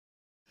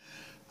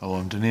Hello,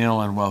 I'm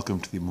Daniel, and welcome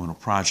to the Emunah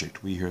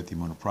Project. We here at the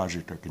Emunah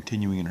Project are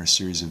continuing in our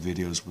series of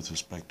videos with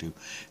respect to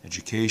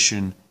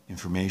education,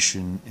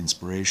 information,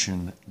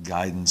 inspiration,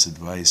 guidance,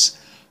 advice.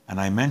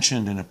 And I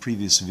mentioned in a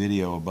previous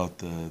video about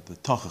the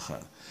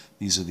Tochacha.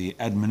 These are the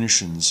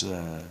admonitions,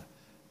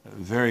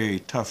 very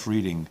tough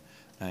reading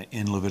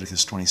in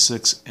Leviticus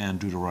 26 and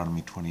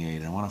Deuteronomy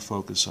 28. I want to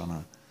focus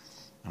on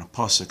a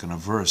pasuk, on a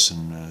verse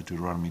in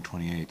Deuteronomy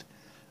 28.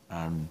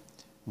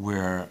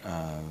 Where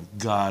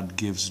God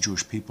gives the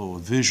Jewish people a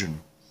vision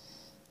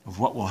of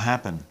what will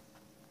happen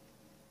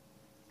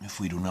if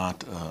we do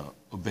not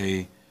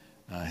obey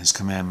His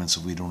commandments,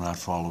 if we do not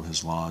follow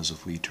His laws,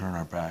 if we turn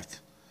our back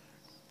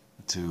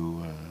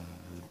to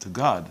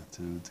God,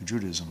 to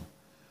Judaism.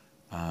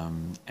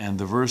 And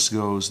the verse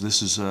goes,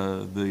 this is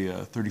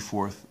the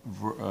 34th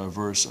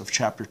verse of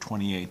chapter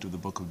 28 of the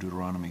book of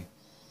Deuteronomy.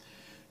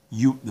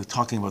 They're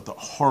talking about the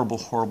horrible,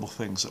 horrible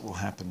things that will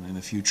happen in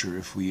the future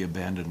if we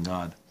abandon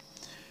God.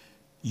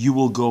 You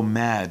will go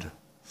mad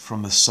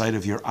from the sight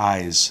of your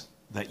eyes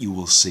that you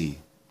will see.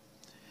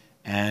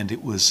 And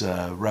it was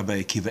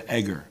Rabbi Akiva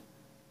Eiger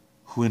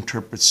who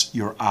interprets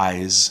your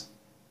eyes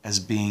as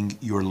being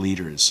your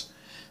leaders,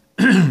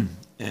 and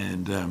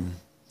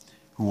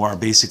who are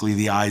basically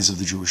the eyes of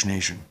the Jewish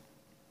nation.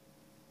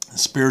 The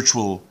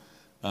spiritual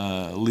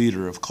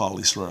leader of Klal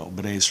Yisrael,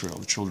 Bnei Israel,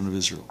 the children of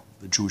Israel,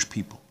 the Jewish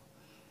people.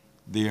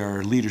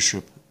 Their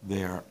leadership,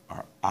 they are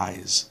our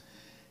eyes.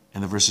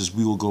 And the verse says,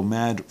 we will go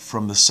mad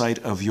from the sight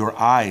of your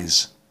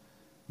eyes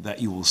that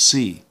you will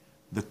see.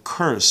 The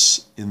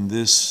curse in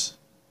this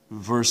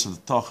verse of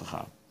the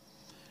Tochacha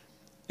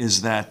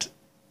is that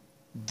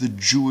the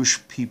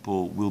Jewish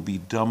people will be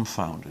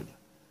dumbfounded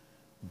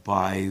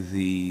by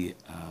the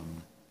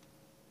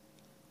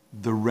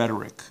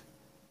rhetoric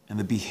and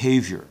the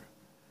behavior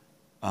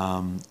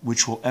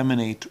which will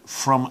emanate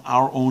from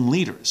our own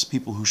leaders,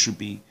 people who should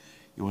be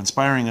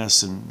inspiring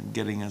us and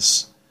getting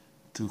us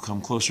to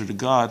come closer to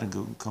God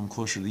and come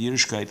closer to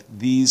Yiddishkeit.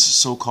 These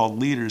so-called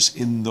leaders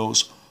in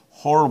those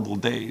horrible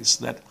days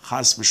that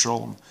Chas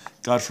v'Sholom,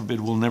 God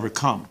forbid, will never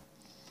come.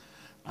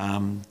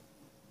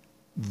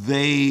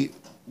 They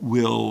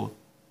will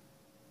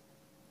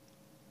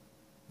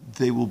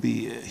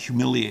be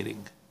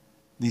humiliating.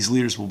 These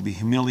leaders will be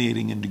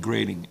humiliating and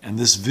degrading. And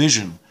this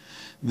vision,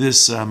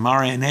 this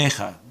Marei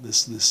Necha,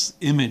 this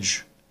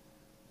image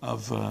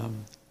of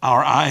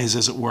our eyes,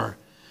 as it were,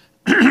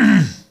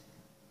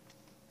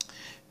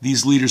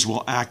 these leaders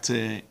will act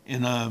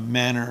in a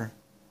manner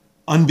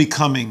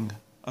unbecoming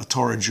a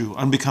Torah Jew,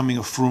 unbecoming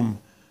a frum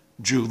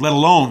Jew, let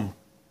alone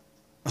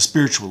a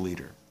spiritual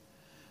leader.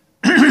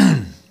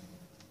 Pardon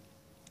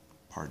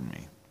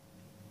me.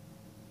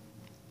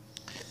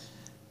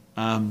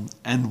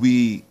 And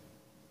we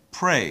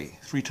pray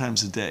 3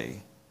 times a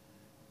day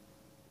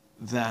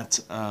that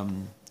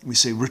we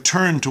say,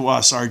 return to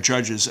us our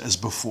judges as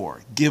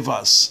before. Give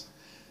us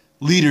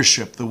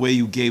leadership the way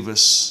you gave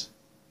us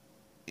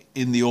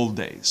in the old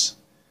days.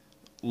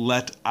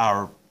 Let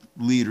our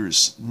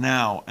leaders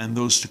now and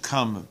those to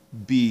come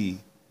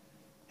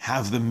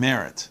have the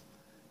merit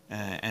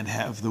and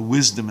have the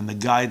wisdom and the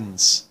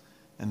guidance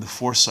and the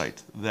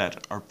foresight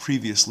that our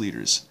previous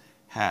leaders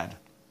had.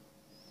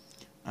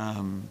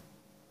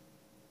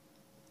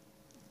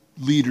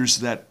 Leaders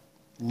that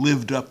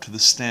lived up to the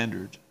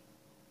standard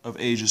of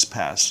ages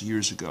past,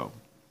 years ago.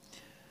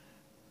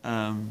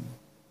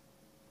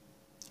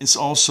 It's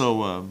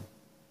also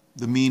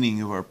the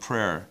meaning of our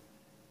prayer,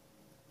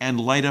 and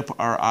light up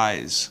our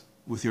eyes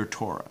with your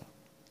Torah.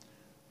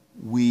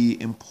 We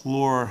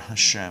implore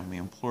Hashem, we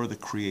implore the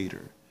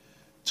Creator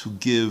to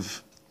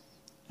give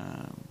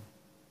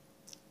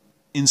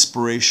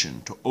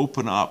inspiration, to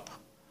open up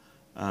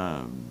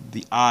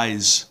the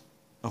eyes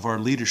of our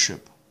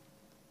leadership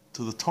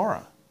to the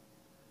Torah.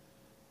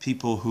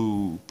 People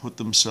who put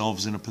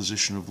themselves in a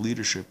position of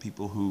leadership,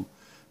 people who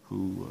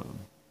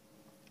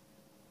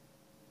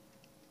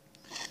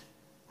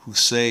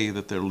say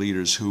that they're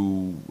leaders,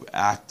 who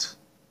act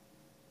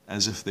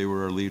as if they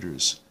were our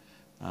leaders.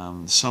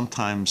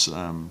 Sometimes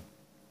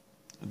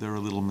they're a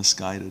little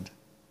misguided.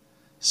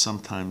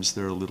 Sometimes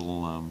they're a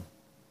little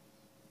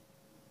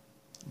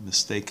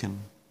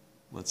mistaken,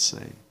 let's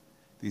say.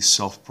 These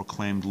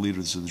self-proclaimed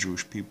leaders of the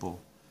Jewish people.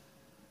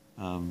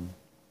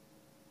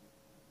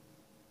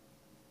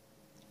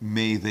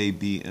 May they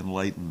be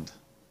enlightened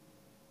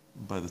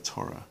by the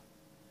Torah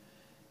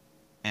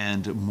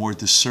and more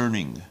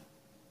discerning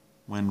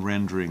when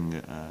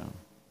rendering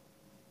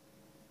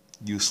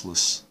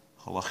useless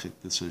halachic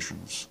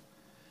decisions,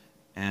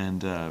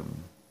 and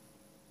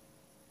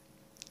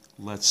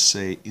let's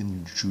say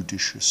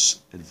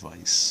injudicious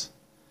advice.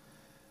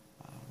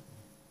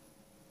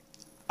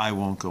 I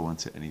won't go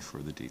into any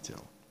further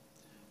detail,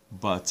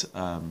 but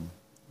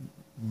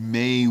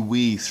may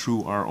we,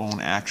 through our own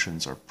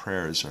actions, our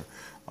prayers,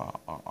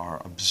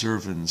 our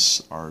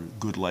observance, our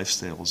good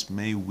lifestyles,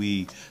 may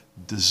we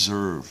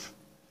deserve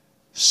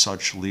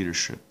such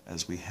leadership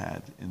as we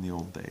had in the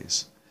old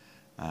days.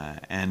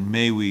 And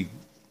may we,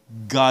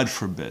 God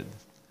forbid,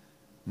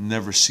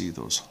 never see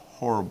those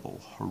horrible,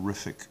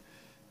 horrific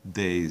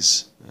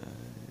days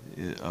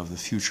of the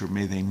future,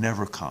 may they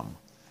never come,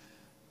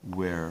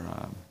 where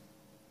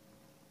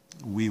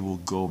we will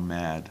go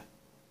mad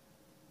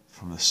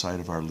from the sight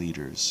of our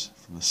leaders,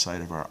 from the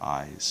sight of our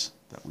eyes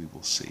that we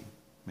will see.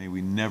 May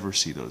we never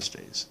see those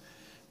days.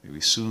 May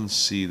we soon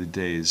see the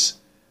days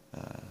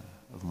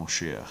of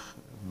Moshiach.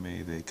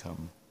 May they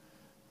come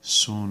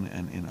soon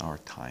and in our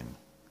time.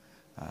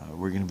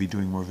 We're going to be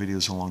doing more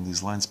videos along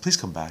these lines. Please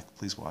come back,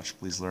 please watch,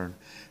 please learn.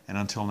 And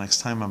until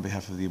next time, on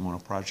behalf of the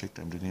Emunah Project,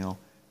 I'm Daniel,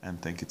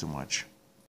 and thank you too much.